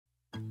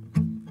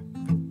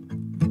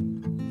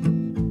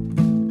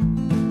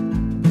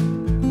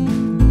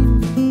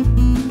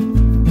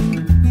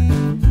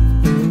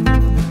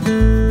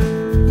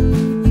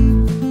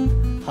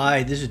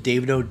Hi, this is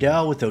David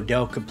Odell with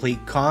Odell Complete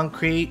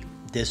Concrete.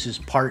 This is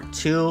part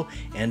 2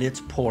 and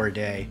it's pour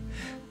day.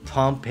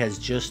 Pump has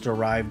just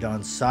arrived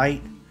on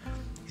site.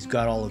 He's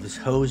got all of his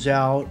hose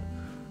out.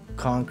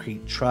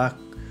 Concrete truck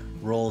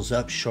rolls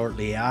up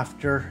shortly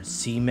after.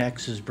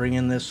 C-Mex is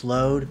bringing this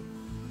load.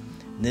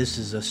 This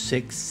is a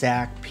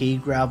 6-sack pea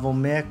gravel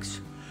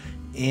mix,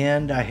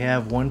 and I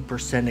have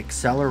 1%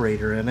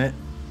 accelerator in it.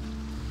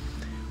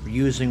 We're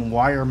using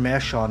wire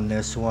mesh on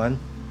this one.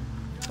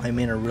 I'm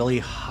in a really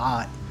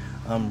hot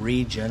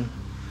region.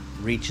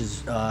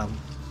 Reaches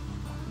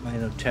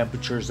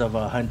temperatures of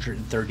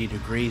 130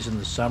 degrees in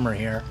the summer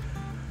here.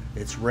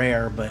 It's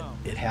rare, but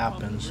it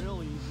happens.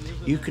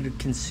 You could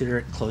consider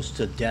it close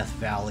to Death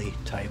Valley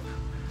type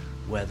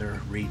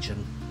weather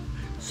region.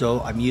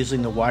 So I'm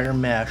using the wire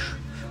mesh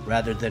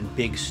rather than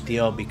big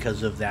steel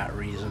because of that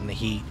reason, the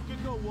heat.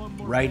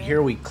 Right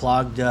here we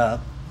clogged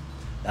up.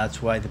 That's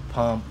why the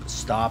pump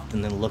stopped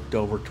and then looked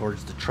over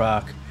towards the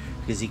truck,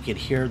 because he could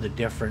hear the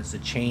difference, the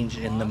change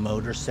in the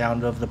motor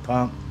sound of the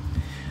pump.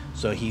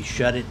 So he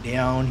shut it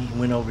down. He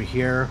went over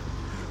here.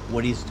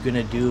 What he's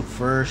gonna do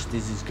first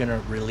is he's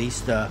gonna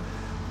release the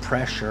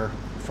pressure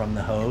from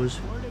the hose,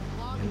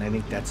 and I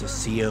think that's a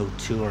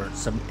CO2 or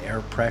some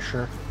air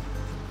pressure.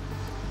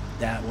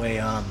 That way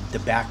the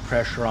back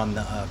pressure on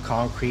the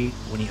concrete,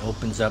 when he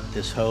opens up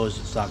this hose,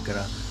 it's not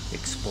gonna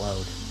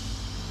explode.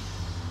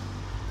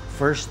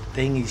 First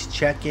thing he's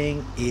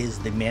checking is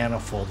the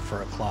manifold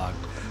for a clog.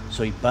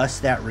 So he busts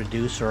that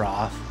reducer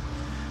off,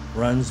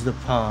 runs the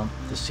pump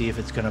to see if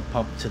it's gonna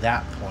pump to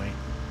that point.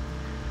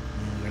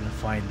 And we're gonna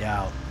find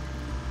out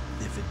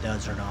if it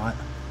does or not.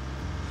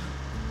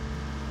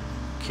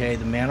 Okay,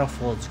 the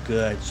manifold's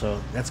good,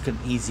 so that's an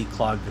easy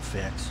clog to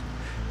fix.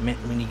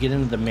 When you get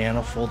into the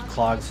manifold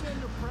clogs,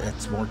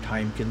 that's more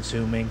time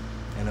consuming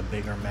and a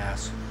bigger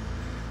mess.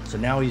 So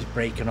now he's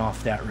breaking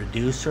off that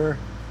reducer,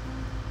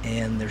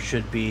 and there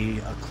should be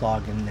a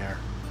clog in there.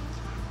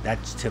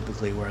 That's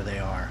typically where they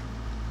are.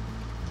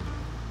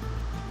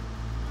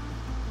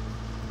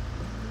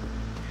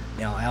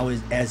 Now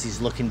as he's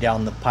looking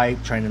down the pipe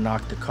trying to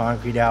knock the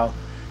concrete out,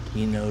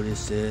 he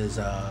notices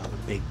a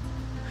big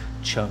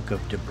chunk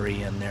of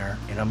debris in there,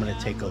 and I'm going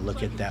to take a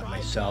look at that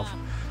myself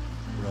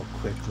real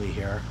quickly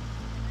here,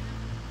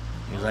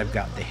 because I've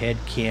got the head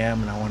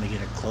cam and I want to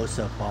get a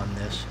close-up on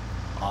this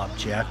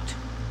object.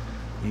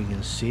 You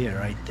can see it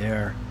right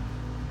there.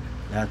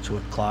 That's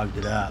what clogged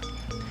it up.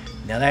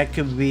 Now that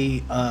could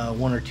be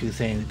one or two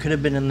things. It could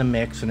have been in the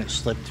mix and it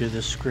slipped through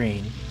the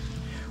screen,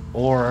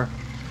 or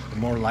the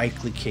more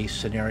likely case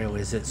scenario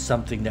is it's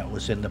something that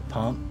was in the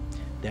pump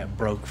that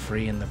broke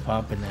free in the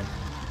pump and then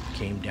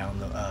came down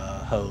the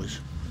hose.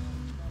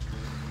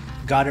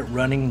 Got it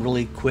running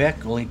really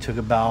quick. Only took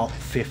about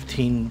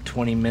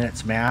 15-20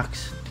 minutes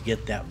max to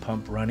get that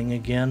pump running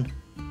again.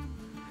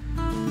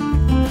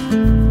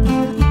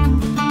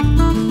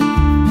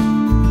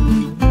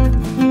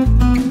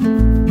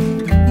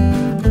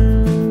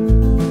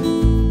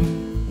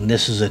 And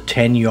this is a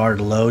 10-yard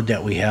load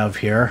that we have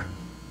here.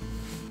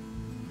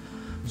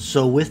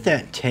 So with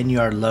that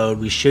 10-yard load,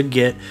 we should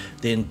get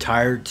the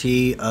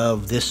entirety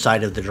of this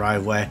side of the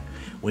driveway.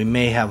 We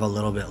may have a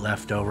little bit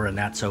left over, and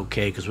that's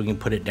okay because we can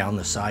put it down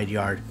the side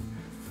yard.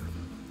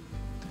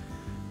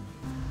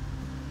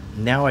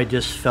 Now I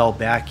just fell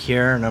back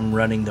here and I'm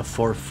running the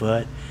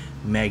 4-foot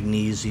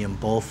magnesium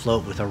bull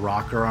float with a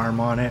rocker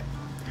arm on it.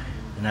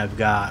 And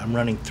I'm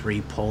running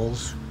 3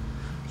 poles.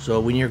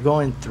 So when you're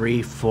going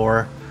 3,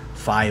 4,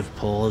 5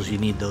 poles, you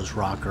need those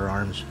rocker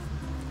arms.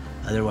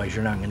 Otherwise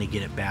you're not going to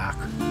get it back.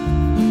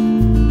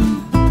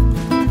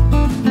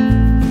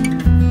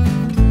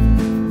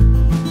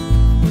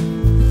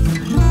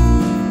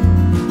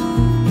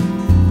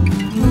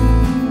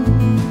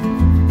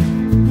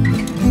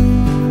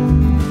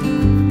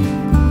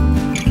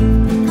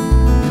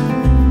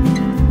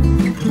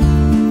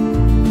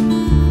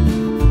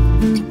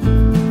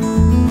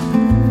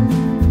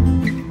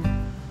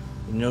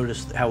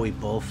 Notice how we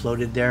bull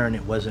floated there and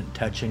it wasn't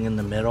touching in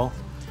the middle.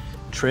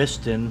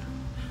 Tristan,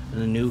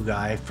 the new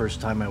guy,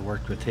 first time I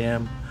worked with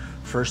him,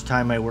 first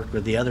time I worked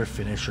with the other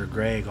finisher,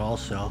 Greg,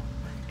 also,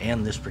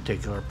 and this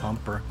particular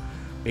pumper.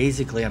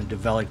 Basically I'm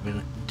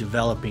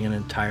developing an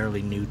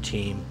entirely new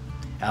team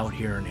out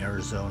here in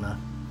Arizona,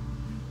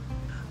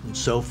 and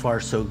so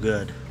far so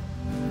good.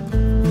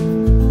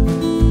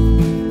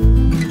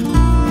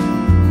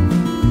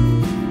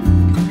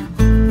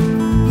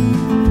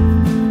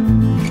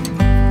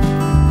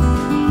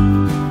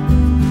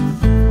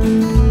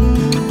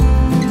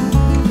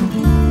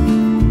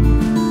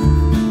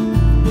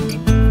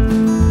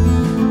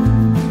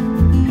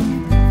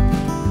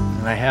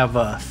 I have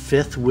a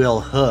 5th wheel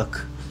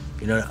hook,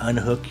 to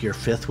unhook your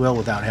 5th wheel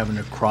without having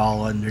to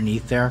crawl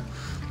underneath there.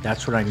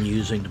 That's what I'm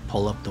using to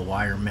pull up the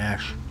wire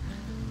mesh.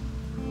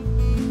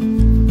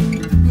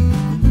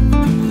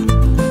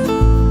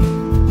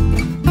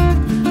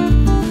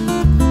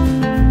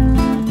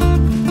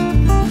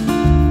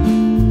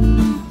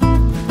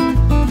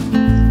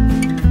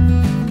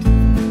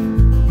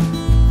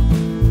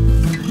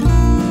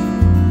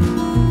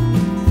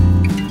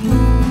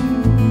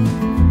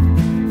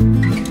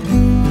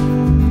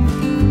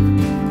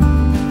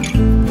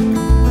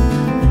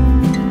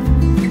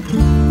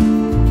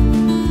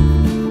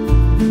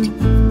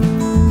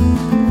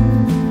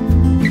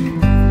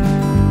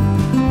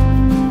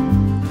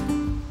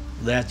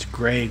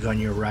 Greg on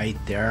your right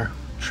there.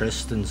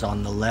 Tristan's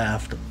on the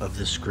left of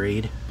the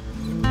screed.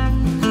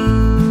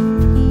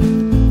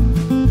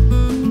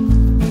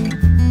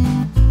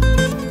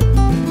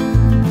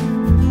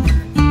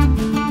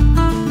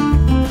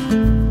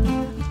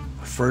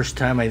 First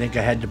time I think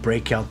I had to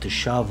break out the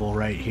shovel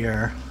right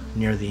here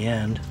near the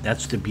end.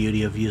 That's the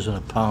beauty of using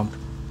a pump.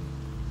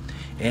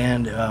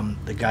 And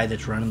the guy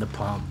that's running the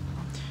pump,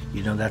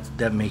 you know,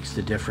 that makes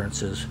the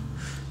differences.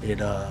 You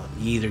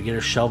either get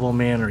a shovel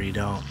man or you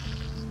don't.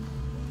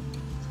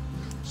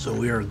 So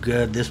we are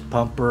good. This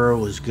pumper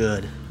was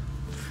good.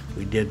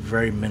 We did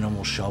very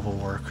minimal shovel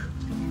work.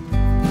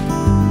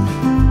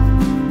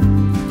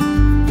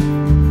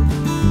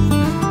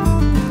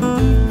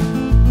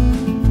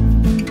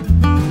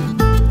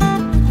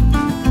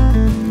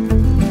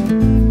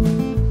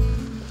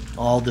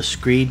 All the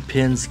screed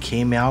pins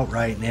came out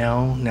right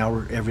now.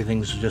 Now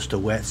everything's just a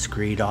wet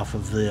screed off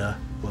of the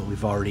what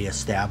we've already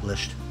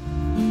established.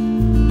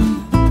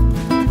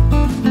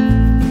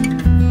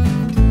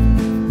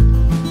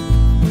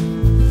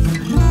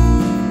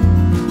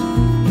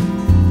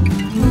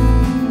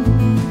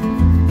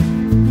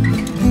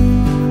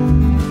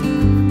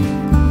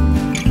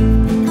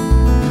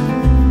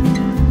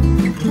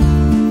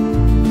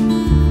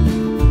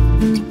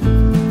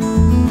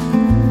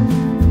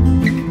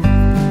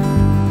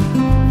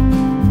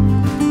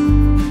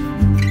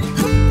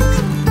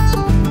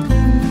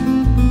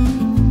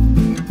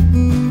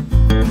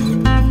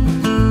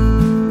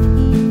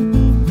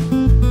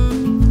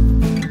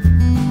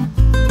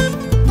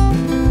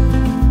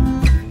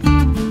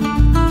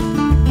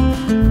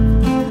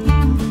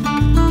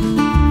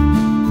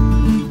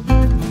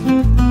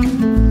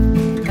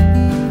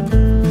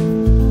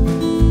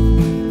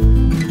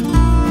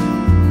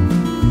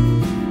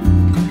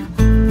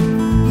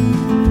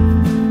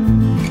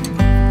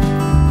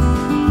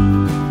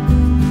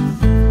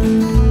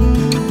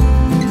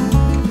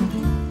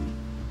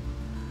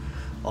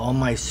 All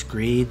my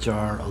screeds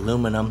are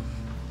aluminum.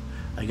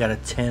 I got a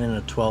 10 and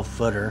a 12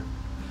 footer.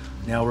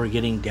 Now we're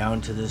getting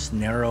down to this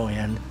narrow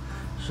end.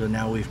 So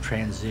now we've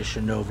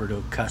transitioned over to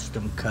a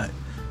custom cut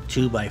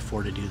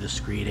 2x4 to do the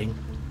screeding.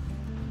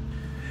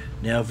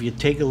 Now if you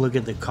take a look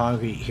at the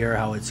concrete here,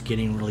 how it's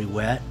getting really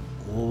wet.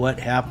 Well, what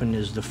happened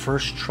is the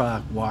first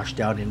truck washed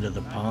out into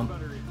the pump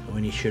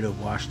when he should have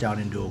washed out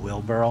into a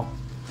wheelbarrow.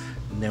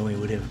 And then we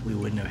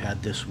wouldn't have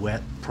had this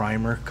wet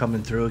primer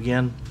coming through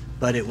again.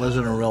 But it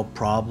wasn't a real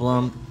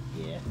problem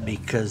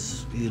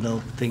because, you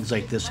know, things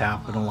like this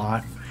happen a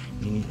lot.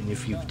 And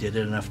if you did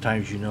it enough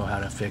times, you know how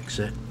to fix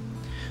it.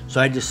 So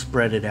I just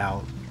spread it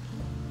out.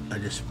 I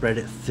just spread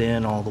it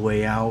thin all the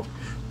way out.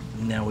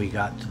 And now we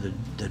got to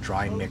the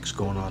dry mix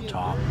going on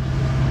top.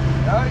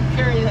 I would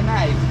carry the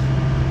knife.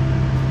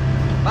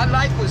 My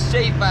life was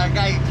saved by a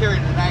guy who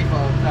carried the knife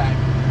all the time.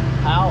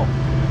 How?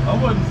 I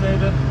wouldn't say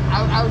that.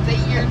 I was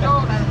 8 years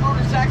old on a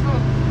motorcycle.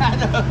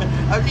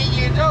 I was 8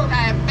 years old and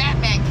I had a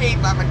Batman cape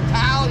on my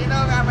towel, you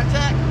know, on my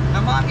tech. My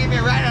mom gave me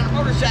a ride on a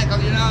motorcycle,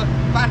 you know,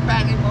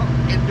 Batman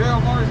enduro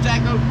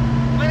motorcycle.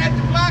 Went up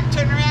the block,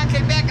 turned around,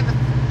 came back, and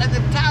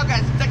the towel got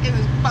stuck in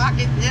his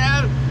pocket, you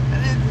know, and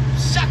then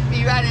sucked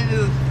me right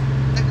into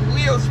the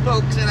wheel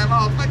spokes, and I'm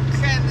all fucking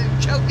kind of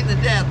choking to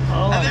death.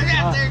 Oh, and then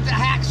out there's a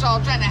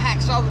hacksaw trying to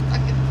hacksaw the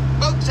fucking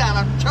spokes out.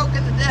 I'm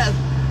choking to death.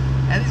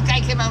 And this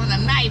guy came out with a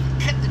knife,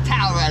 cut the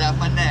towel right off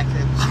my neck,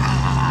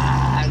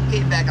 and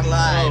came back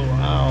alive. Oh,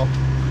 wow.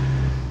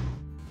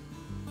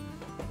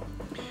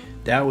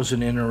 That was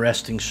an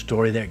interesting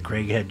story that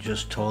Greg had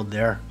just told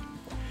there.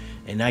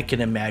 And I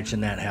can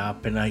imagine that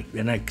happen.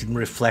 And I can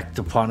reflect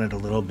upon it a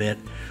little bit.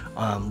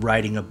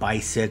 Riding a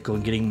bicycle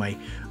and getting my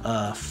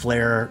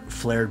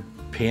flared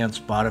pants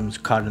bottoms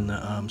caught in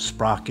the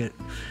sprocket,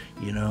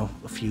 you know,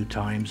 a few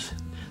times.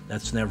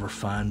 That's never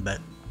fun, but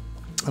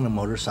on a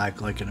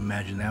motorcycle, I can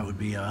imagine that would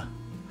be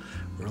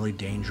really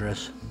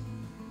dangerous.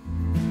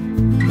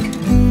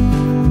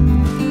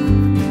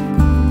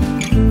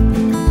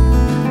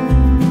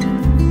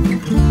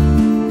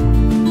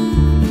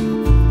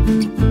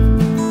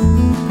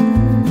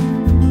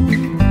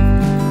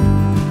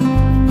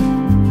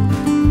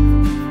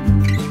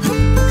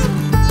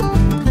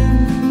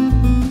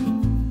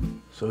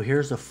 So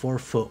here's a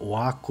 4-foot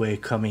walkway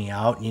coming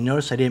out. And you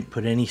notice I didn't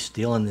put any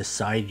steel in this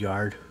side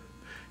yard.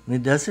 And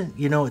it doesn't,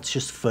 you know, it's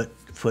just foot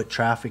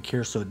traffic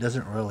here, so it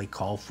doesn't really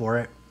call for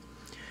it.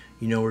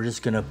 You know, we're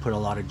just gonna put a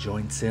lot of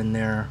joints in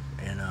there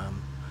and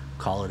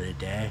call it a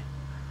day.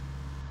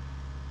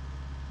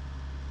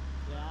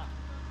 Yeah.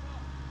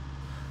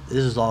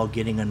 This is all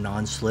getting a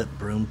non-slip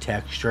broom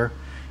texture,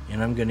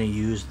 and I'm gonna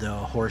use the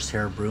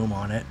horsehair broom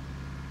on it.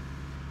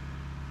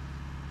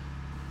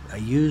 I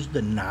used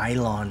the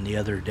nylon the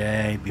other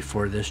day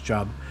before this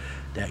job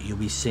that you'll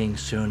be seeing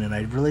soon, and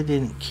I really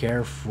didn't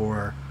care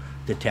for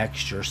the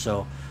texture,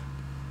 so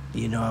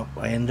you know,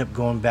 I end up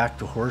going back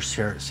to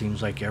horsehair, it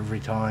seems like every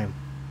time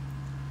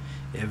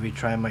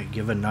I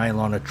give a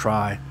nylon a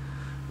try,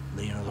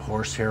 you know, the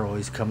horsehair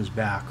always comes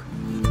back.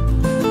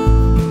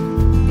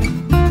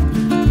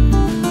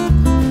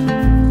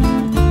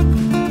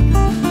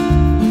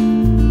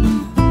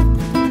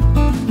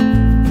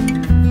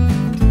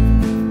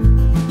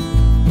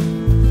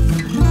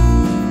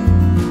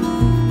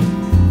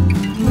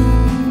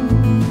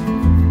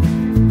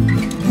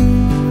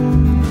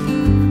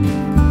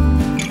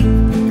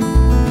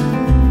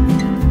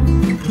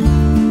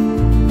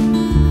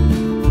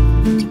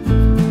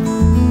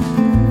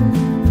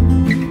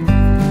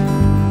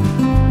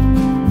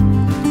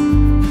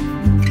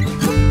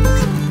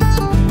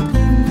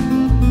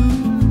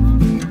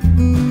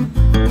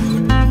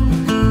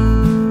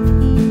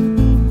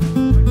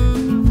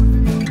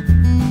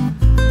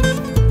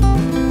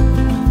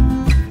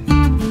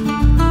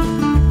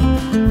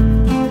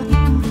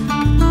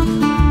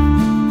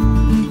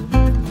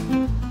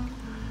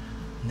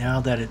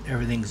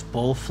 everything's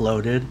bull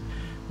floated.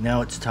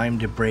 Now it's time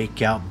to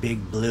break out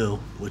Big Blue,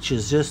 which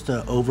is just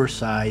an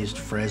oversized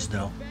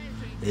Fresno.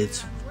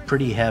 It's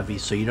pretty heavy,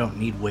 so you don't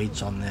need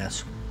weights on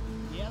this.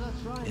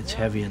 It's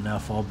heavy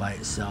enough all by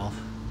itself.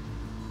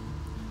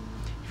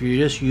 If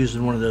you're just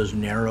using one of those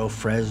narrow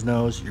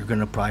Fresnos, you're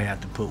gonna probably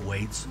have to put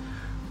weights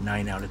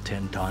 9 out of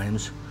 10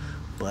 times.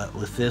 But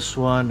with this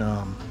one,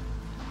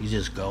 you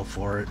just go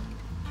for it.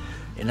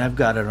 And I've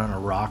got it on a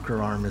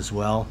rocker arm as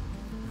well,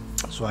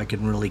 so I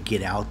can really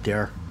get out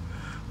there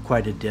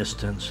quite a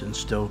distance and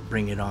still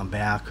bring it on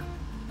back.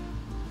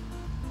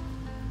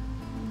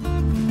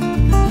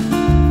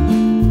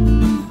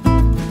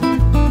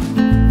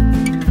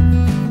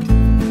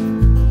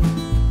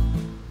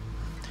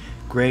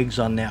 Greg's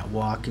on that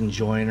walking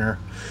joiner.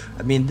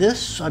 I mean,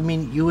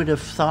 you would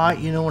have thought,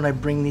 you know, when I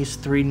bring these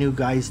 3 new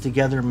guys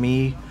together,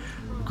 me,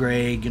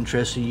 Greg, and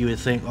Tristan, you would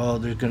think, oh,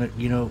 they're gonna,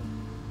 you know,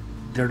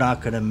 they're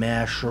not gonna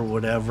mesh or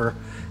whatever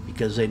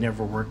because they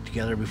never worked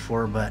together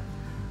before. But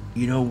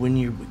you know, when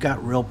you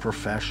got real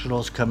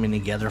professionals coming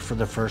together for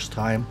the first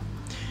time,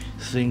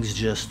 things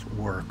just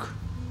work.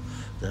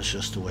 That's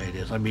just the way it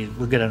is. I mean,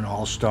 look at an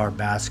all-star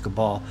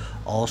basketball,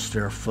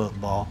 all-star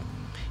football.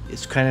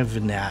 It's kind of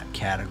in that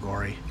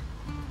category.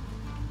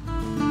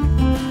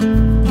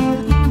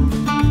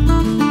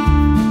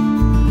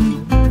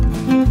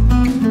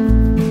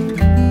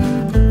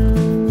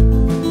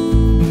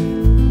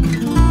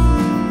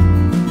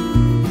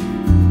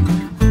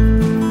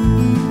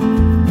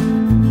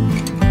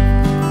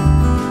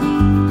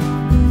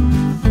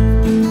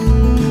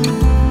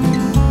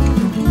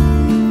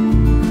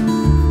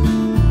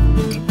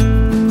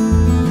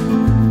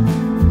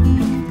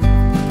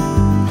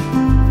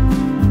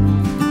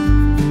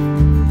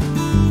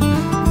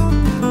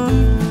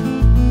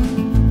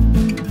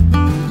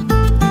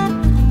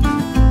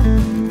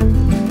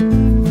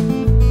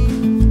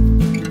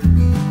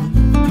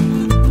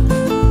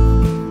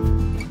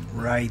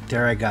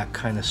 There I got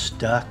kind of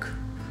stuck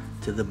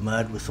to the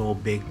mud with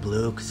old Big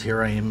Blue, because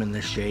here I am in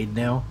the shade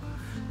now,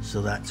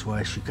 so that's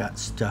why she got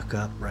stuck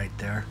up right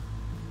there.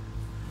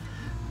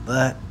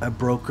 But I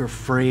broke her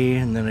free,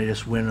 and then I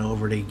just went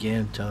over it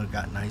again until it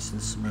got nice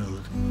and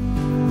smooth.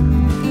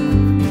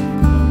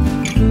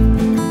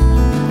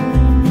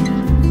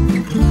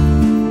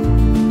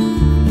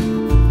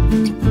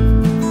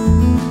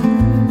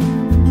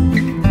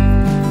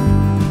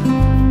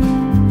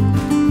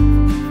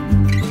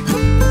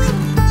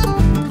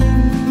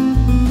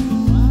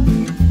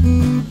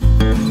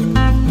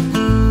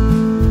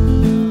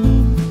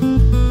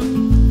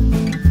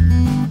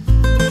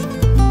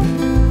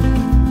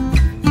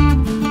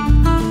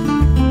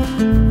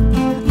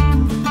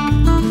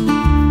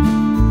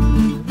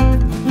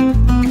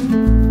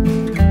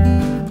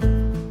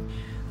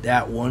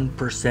 That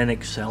 1%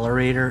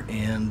 accelerator,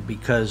 and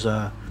because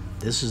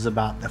this is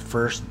about the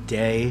first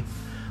day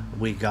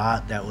we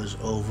got that was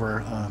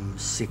over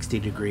 60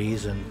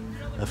 degrees in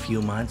a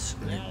few months,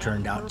 and it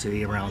turned out to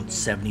be around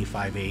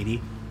 75,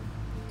 80.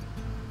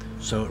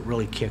 So it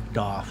really kicked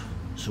off.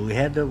 So we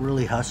had to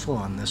really hustle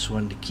on this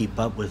one to keep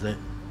up with it.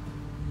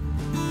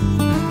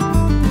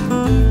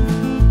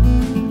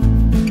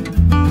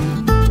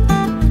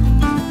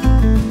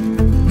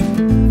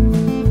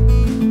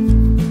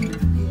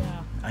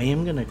 I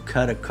am going to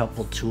cut a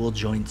couple tool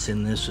joints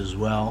in this as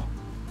well.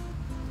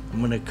 I'm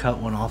going to cut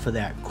one off of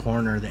that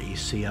corner that you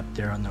see up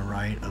there on the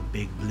right of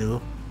Big Blue.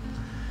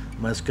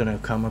 I'm just going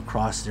to come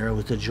across there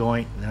with the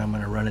joint, and then I'm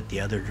going to run it the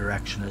other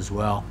direction as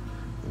well,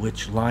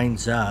 which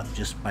lines up,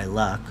 just by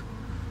luck,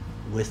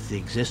 with the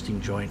existing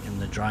joint in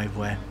the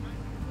driveway.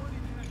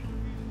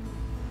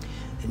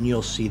 And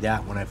you'll see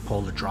that when I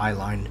pull the dry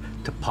line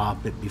to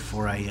pop it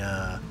before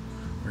I,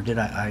 or did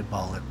I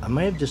eyeball it? I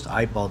might have just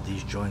eyeballed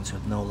these joints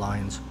with no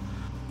lines.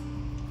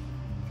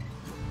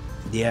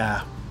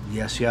 Yeah,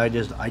 see, I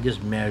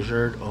just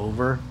measured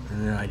over,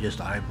 and then I just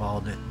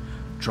eyeballed it,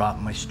 dropped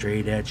my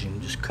straight edge,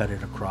 and just cut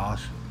it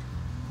across.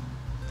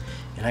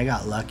 And I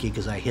got lucky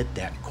because I hit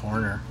that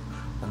corner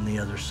on the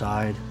other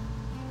side.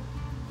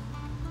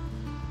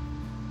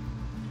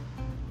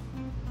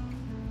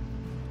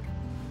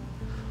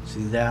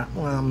 See that?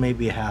 Well,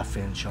 maybe a ½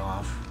 inch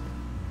off.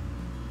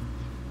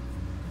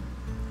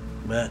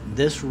 But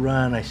this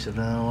run, I said,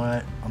 you know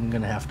what? I'm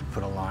gonna have to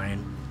put a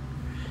line.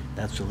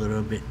 That's a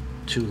little bit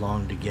too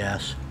long to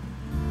guess.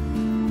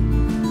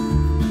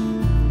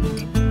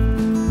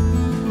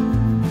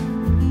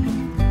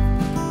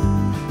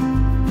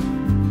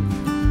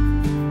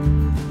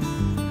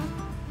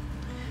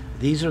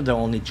 These are the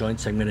only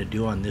joints I'm going to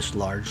do on this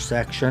large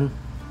section,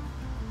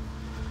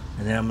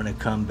 and then I'm going to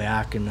come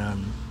back and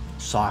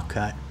saw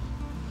cut.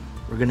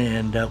 We're going to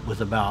end up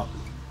with about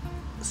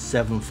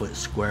 7-foot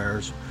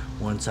squares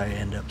once I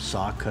end up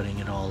saw cutting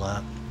it all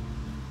up.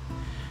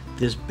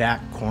 This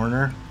back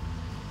corner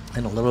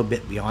and a little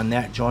bit beyond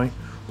that joint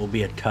will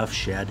be a tough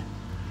shed.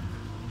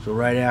 So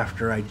right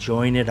after I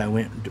joined it, I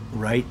went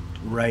right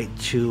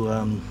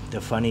to the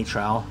funny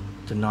trowel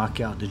to knock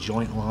out the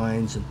joint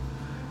lines and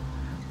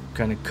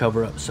kind of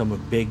cover up some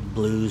of Big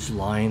Blue's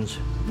lines.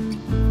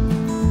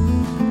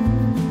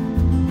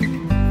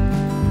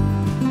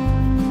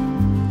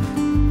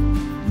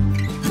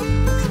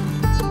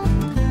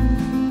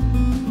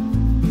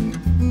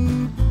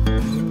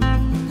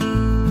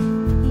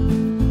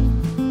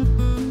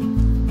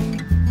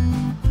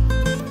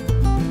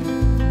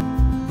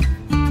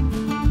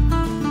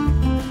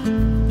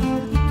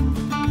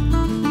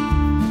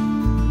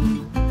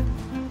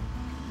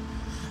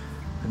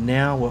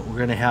 Now what we're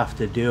going to have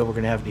to do, we're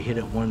going to have to hit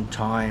it one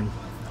time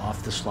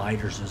off the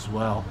sliders as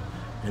well,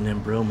 and then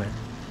broom it.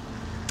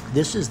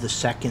 This is the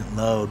second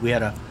load. We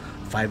had a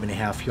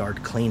 5.5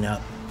 yard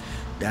cleanup.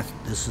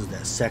 This is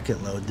that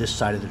second load, this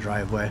side of the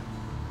driveway.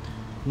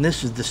 And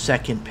this is the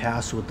second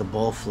pass with the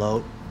bull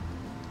float.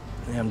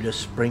 And I'm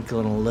just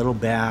sprinkling a little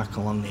back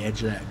along the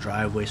edge of that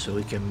driveway so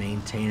we can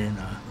maintain it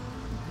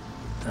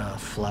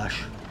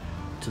flush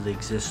to the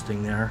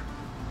existing there.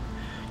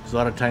 Because a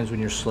lot of times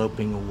when you're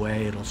sloping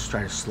away, it'll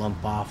try to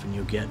slump off and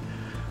you'll get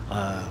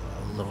a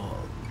little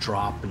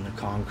drop in the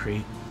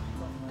concrete.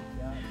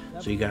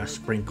 So you gotta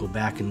sprinkle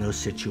back in those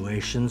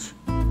situations.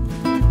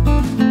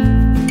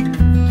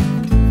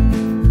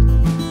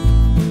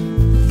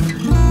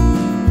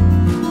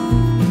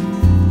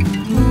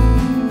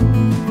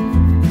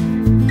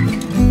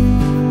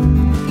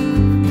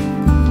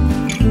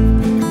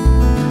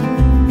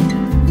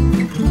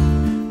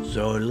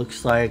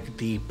 Looks like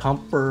the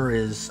pumper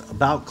is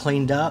about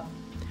cleaned up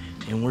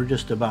and we're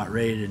just about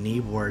ready to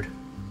kneeboard.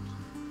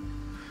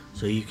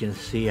 So you can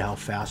see how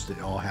fast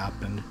it all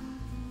happened.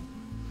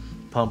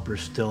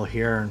 Pumper's still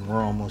here and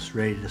we're almost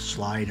ready to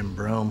slide and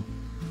broom.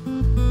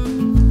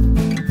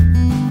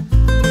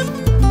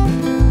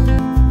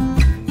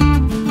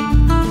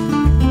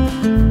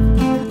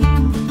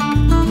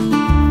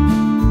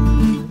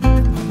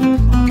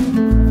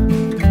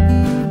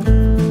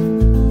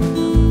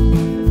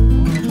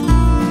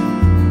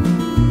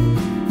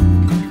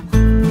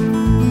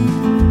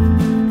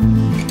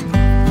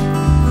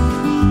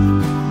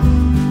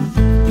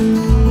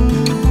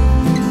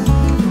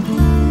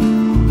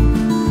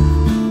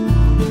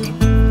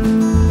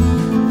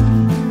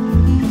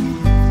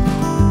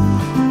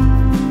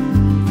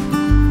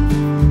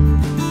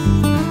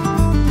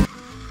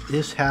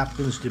 This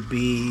happens to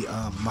be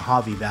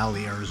Mohave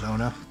Valley,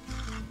 Arizona,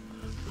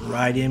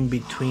 right in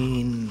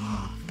between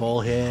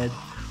Bullhead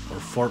or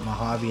Fort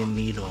Mohave and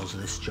Needles,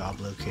 this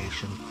job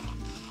location.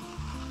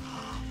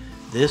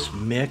 This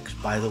mix,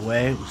 by the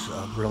way, was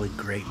a really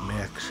great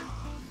mix.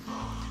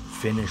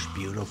 Finished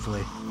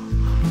beautifully.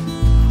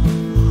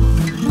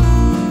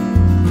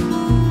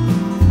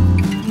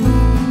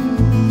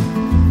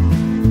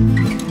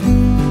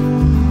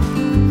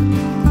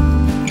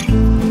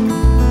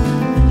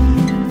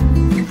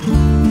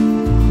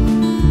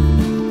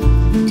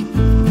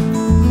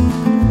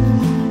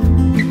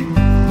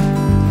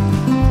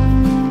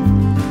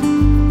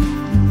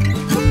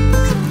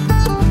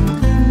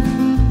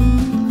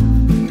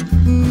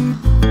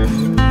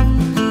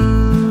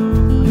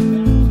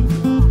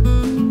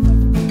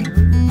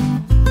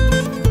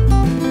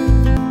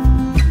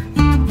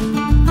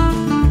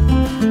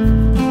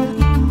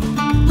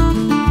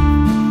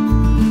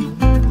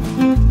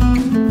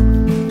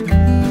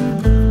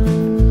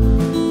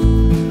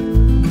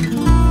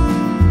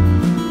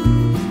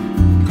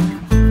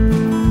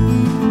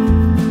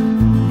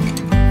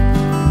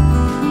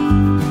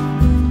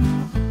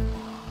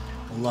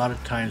 A lot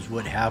of times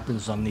what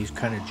happens on these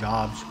kind of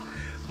jobs,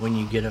 when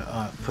you get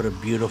put a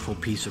beautiful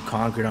piece of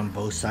concrete on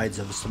both sides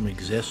of some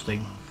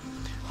existing,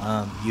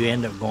 you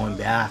end up going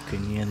back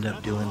and you end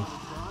up doing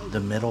the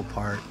middle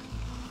part,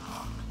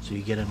 so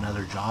you get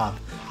another job.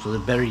 So the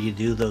better you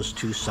do those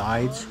two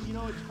sides,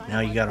 now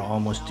you got to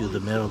almost do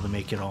the middle to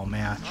make it all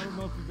match.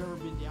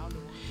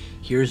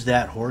 Here's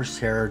that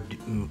horsehair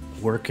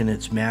working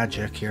its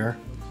magic here.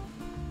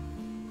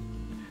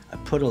 I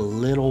put a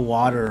little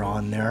water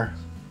on there.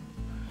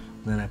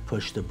 Then I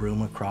push the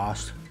broom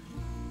across.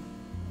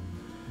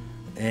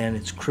 And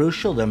it's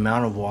crucial the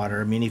amount of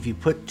water. I mean, if you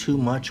put too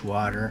much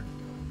water,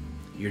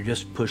 you're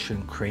just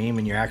pushing cream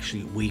and you're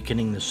actually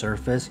weakening the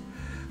surface.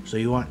 So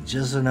you want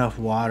just enough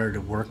water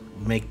to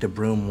make the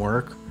broom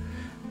work,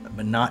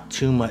 but not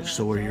too much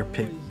so where you're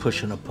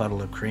pushing a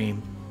puddle of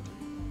cream.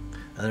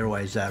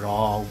 Otherwise that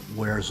all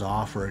wears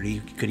off, or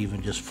it could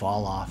even just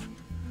fall off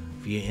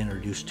if you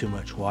introduce too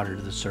much water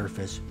to the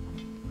surface.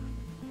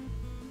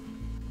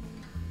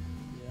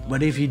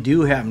 But if you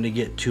do happen to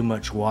get too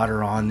much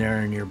water on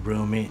there and you're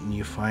brooming and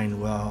you find,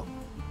 well,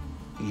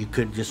 you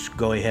could just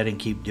go ahead and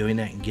keep doing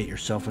that and get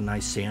yourself a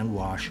nice sand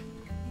wash.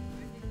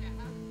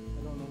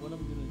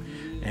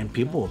 And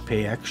people will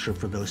pay extra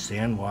for those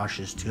sand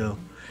washes too.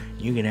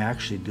 You can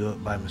actually do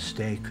it by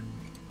mistake.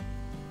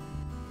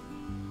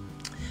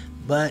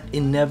 But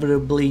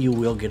inevitably you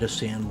will get a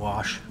sand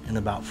wash in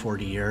about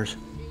 40 years.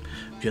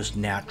 Just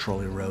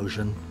natural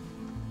erosion.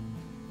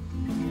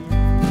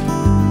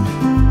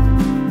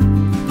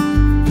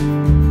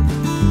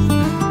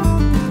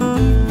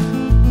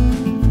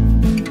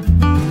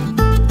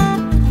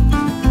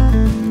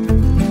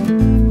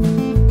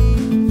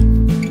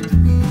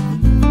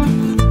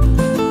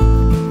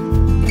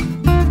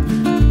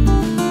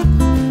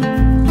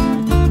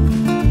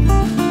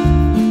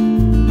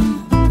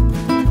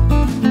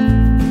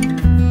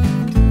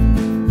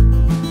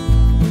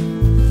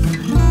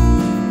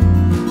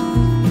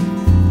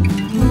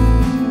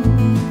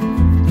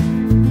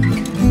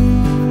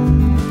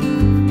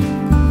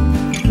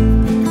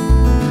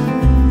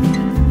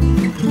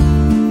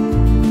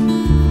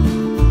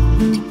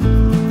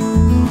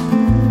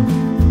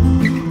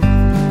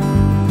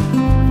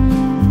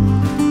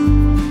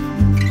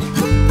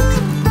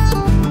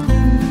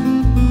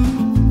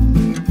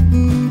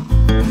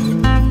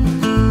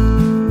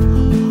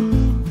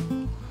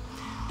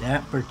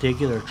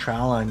 particular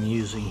trowel I'm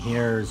using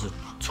here is a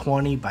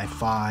 20 by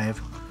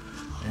 5,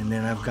 and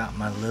then I've got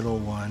my little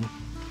one,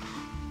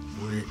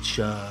 which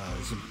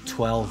is a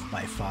 12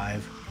 by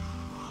 5.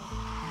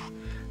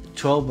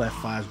 12 by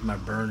 5 is my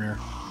burner.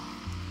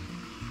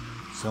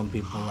 Some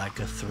people like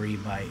a 3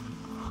 by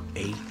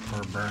 8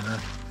 for a burner.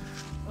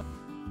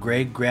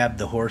 Greg grabbed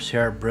the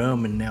horsehair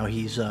broom and now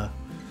he's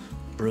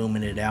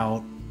brooming it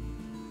out,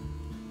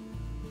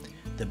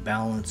 the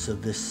balance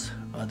of this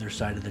other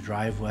side of the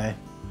driveway.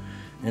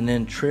 And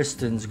then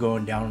Tristan's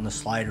going down on the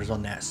sliders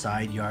on that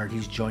side yard.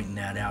 He's jointing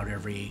that out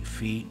every 8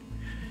 feet.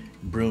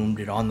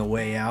 Broomed it on the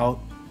way out.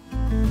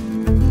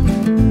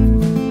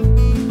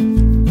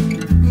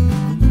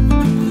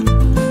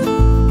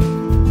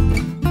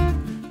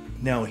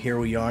 Now here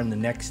we are on the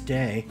next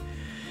day,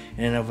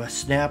 and I've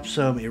snapped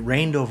some. It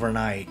rained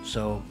overnight,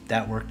 so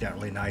that worked out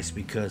really nice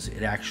because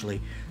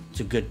it's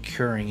a good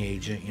curing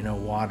agent, you know,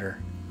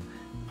 water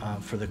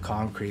for the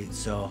concrete.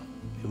 So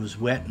it was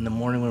wet in the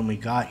morning when we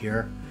got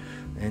here,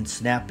 and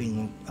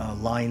snapping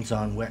lines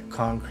on wet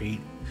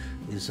concrete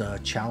is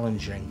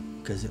challenging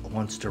because it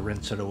wants to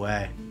rinse it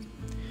away.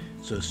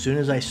 So as soon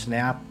as I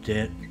snapped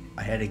it,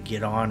 I had to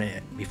get on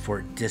it before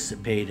it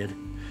dissipated.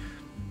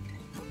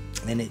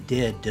 And it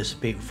did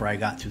dissipate before I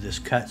got through this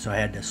cut, so I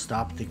had to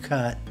stop the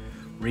cut,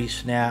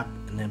 re-snap,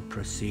 and then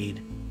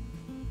proceed.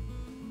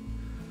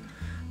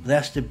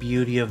 That's the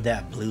beauty of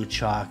that blue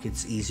chalk.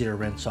 It's easy to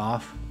rinse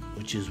off,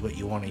 which is what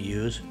you want to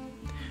use.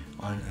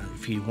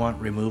 If you want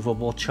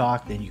removable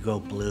chalk, then you go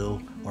blue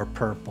or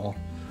purple.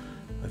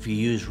 If you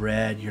use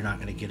red, you're not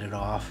going to get it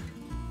off.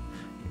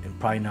 And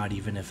probably not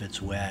even if it's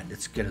wet.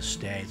 It's going to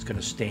stay. It's going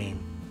to stain.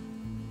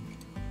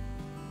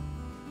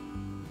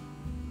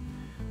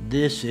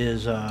 This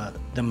is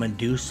the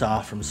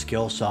Medusa from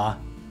Skill Saw.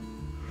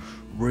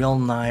 Real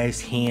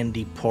nice,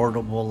 handy,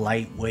 portable,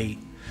 lightweight,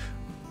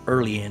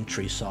 early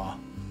entry saw.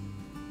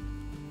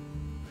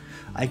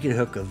 I could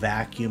hook a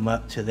vacuum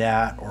up to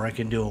that, or I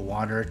can do a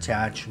water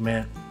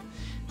attachment.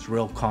 It's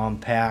real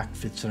compact,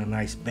 fits in a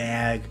nice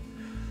bag,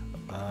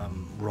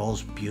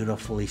 rolls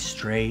beautifully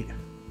straight.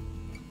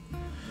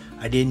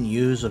 I didn't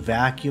use a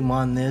vacuum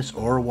on this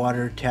or a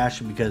water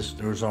attachment because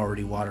there was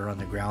already water on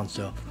the ground,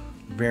 so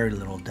very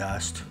little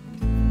dust.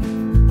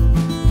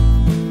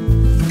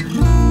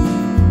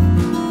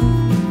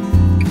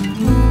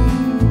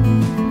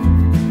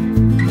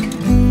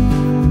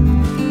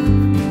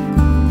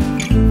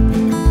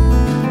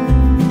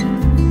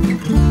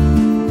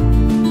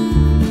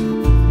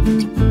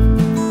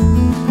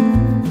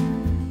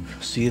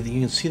 See,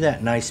 you can see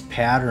that nice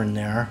pattern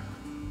there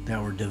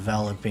that we're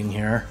developing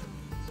here.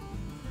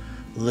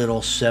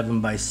 Little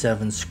 7 by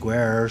 7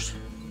 squares.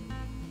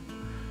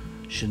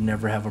 Should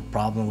never have a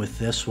problem with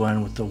this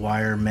one with the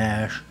wire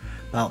mesh.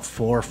 About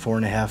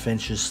 4.5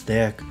 inches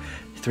thick,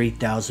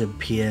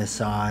 3,000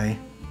 psi.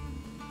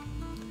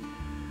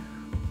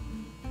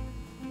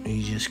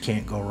 You just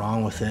can't go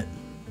wrong with it.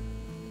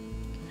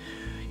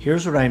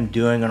 Here's what I'm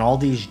doing on all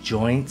these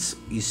joints.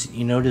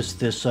 You notice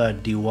this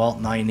DeWalt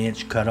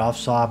 9-inch cutoff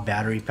saw,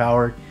 battery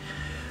powered.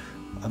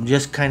 I'm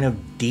just kind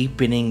of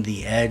deepening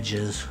the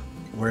edges.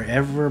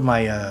 Wherever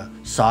my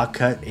saw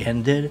cut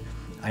ended,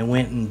 I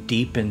went and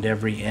deepened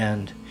every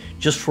end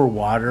just for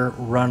water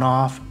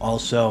runoff,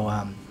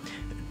 also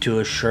to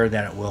assure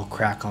that it will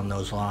crack on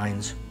those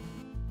lines.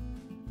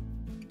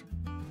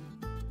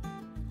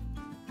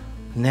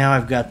 Now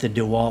I've got the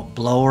DeWalt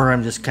blower.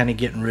 I'm just kind of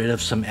getting rid of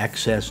some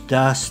excess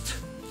dust.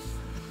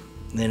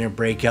 Then I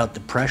break out the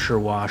pressure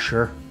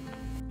washer.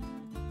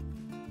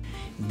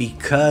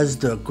 Because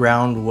the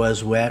ground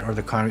was wet, or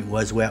the concrete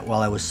was wet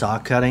while I was saw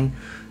cutting,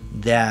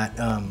 that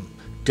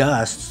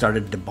dust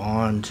started to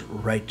bond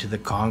right to the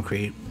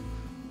concrete.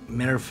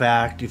 Matter of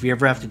fact, if you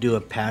ever have to do a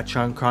patch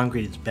on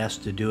concrete, it's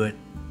best to do it,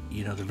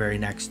 you know, the very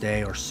next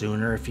day or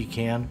sooner if you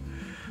can.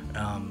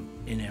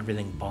 And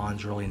everything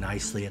bonds really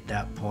nicely at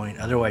that point.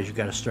 Otherwise, you've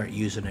got to start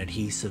using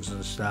adhesives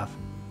and stuff.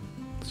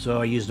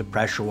 So I used a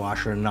pressure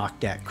washer and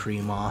knocked that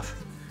cream off.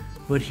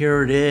 But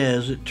here it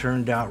is. It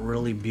turned out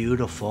really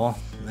beautiful.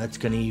 That's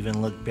going to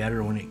even look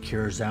better when it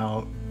cures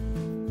out.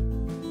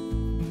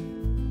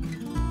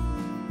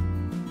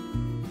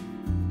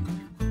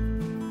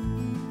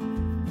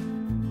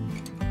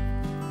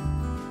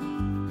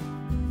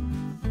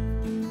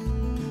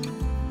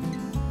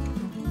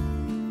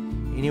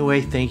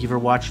 Anyway, thank you for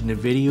watching the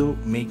video.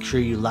 Make sure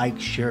you like,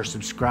 share,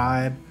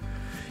 subscribe.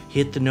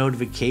 Hit the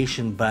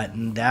notification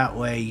button. That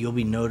way you'll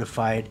be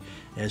notified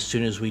as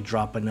soon as we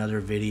drop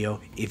another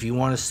video. If you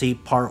want to see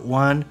part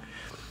 1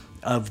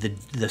 of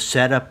the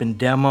setup and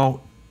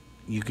demo,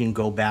 you can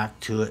go back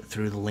to it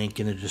through the link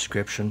in the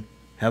description.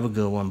 Have a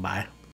good one. Bye.